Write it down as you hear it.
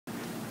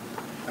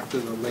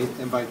after the late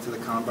invite to the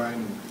combine,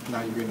 and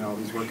now you're getting all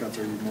these workouts,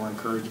 are you more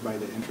encouraged by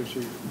the interest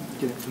you're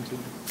getting from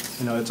teams?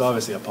 You know, it's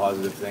obviously a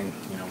positive thing,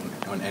 you know,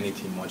 when any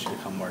team wants you to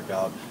come work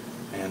out.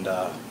 And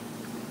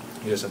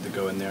you just have to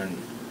go in there and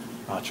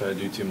not try to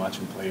do too much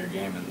and play your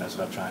game, and that's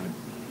what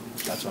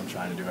I'm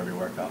trying to do every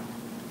workout.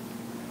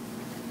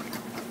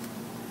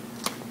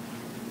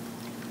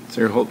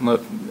 So you're holding up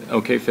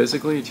okay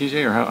physically,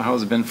 TJ, or how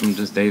has it been from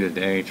just day to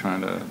day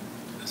trying to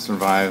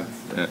survive?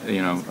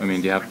 You know, I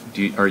mean,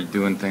 are you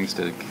doing things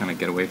to kind of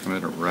get away from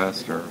it or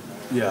rest or?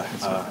 Yeah,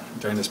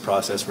 during this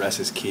process, rest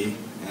is key,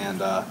 and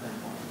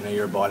you know,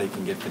 your body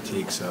can get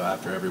fatigued. So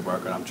after every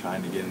workout, I'm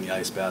trying to get in the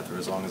ice bath for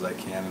as long as I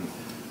can. And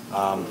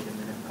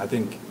I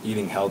think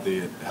eating healthy,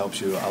 it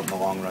helps you out in the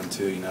long run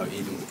too. You know,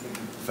 eating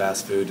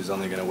fast food is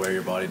only going to wear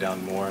your body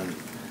down more,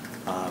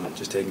 and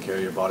just taking care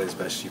of your body as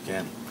best you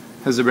can.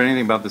 Has there been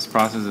anything about this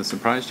process that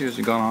surprised you as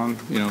you've gone on,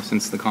 you know,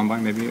 since the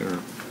combine maybe, or?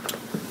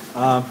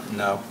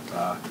 No.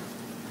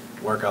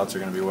 Workouts are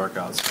going to be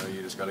workouts, so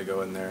you just got to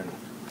go in there and,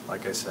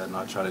 like I said,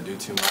 not try to do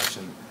too much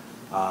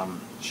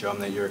and show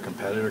them that you're a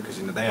competitor, because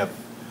you know they have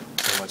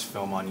so much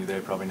film on you. They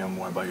probably know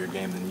more about your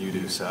game than you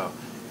do, so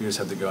you just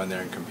have to go in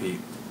there and compete.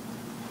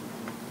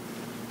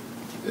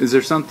 Is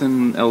there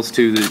something else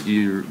too that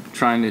you're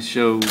trying to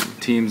show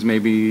teams,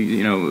 maybe,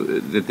 you know,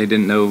 that they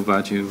didn't know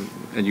about you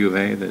at U of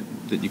A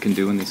that you can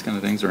do in these kind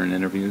of things, or in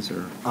interviews,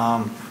 or?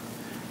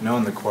 You know,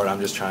 in the court, I'm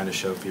just trying to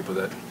show people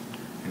that,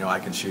 you know, I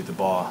can shoot the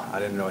ball. I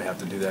didn't really have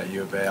to do that at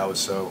U of A. I was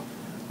so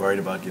worried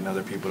about getting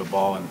other people the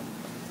ball, and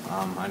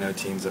I know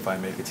teams, if I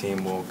make a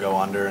team, will go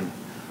under and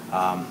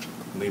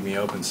leave me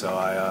open. So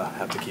I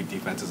have to keep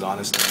defenses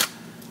honest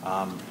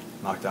and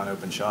knock down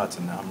open shots,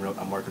 and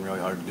I'm working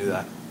really hard to do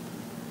that.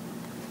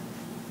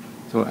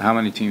 So how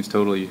many teams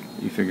total you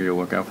figure you'll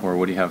work out for?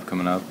 What do you have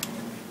coming up?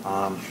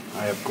 I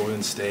have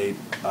Golden State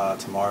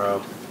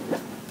tomorrow,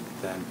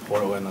 then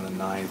Portland on the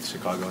 9th,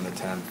 Chicago on the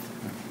 10th,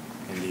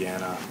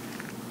 Indiana,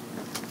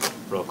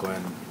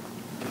 Brooklyn,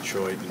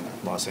 Detroit,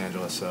 and Los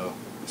Angeles, so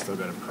I still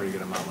got a pretty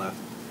good amount left.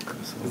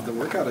 Is the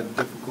workout a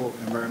difficult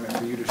environment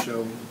for you to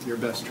show your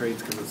best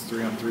traits because it's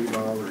 3-on-3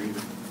 ball or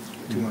even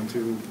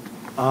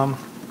 2-on-2?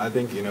 I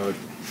think, you know,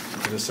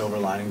 there's a silver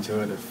lining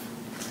to it.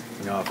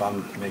 If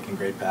I'm making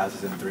great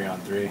passes in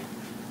 3-on-3,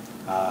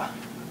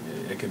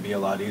 it could be a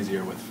lot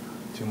easier with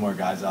two more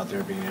guys out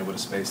there being able to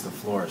space the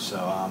floor. So,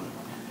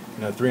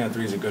 you know,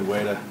 3-on-3 is a good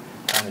way to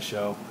kind of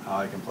show how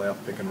I can play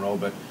off pick and roll,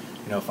 but,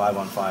 you know,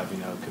 5-on-5, you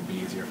know, it could be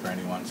easier for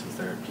anyone since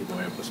people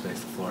are able to space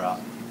the floor out.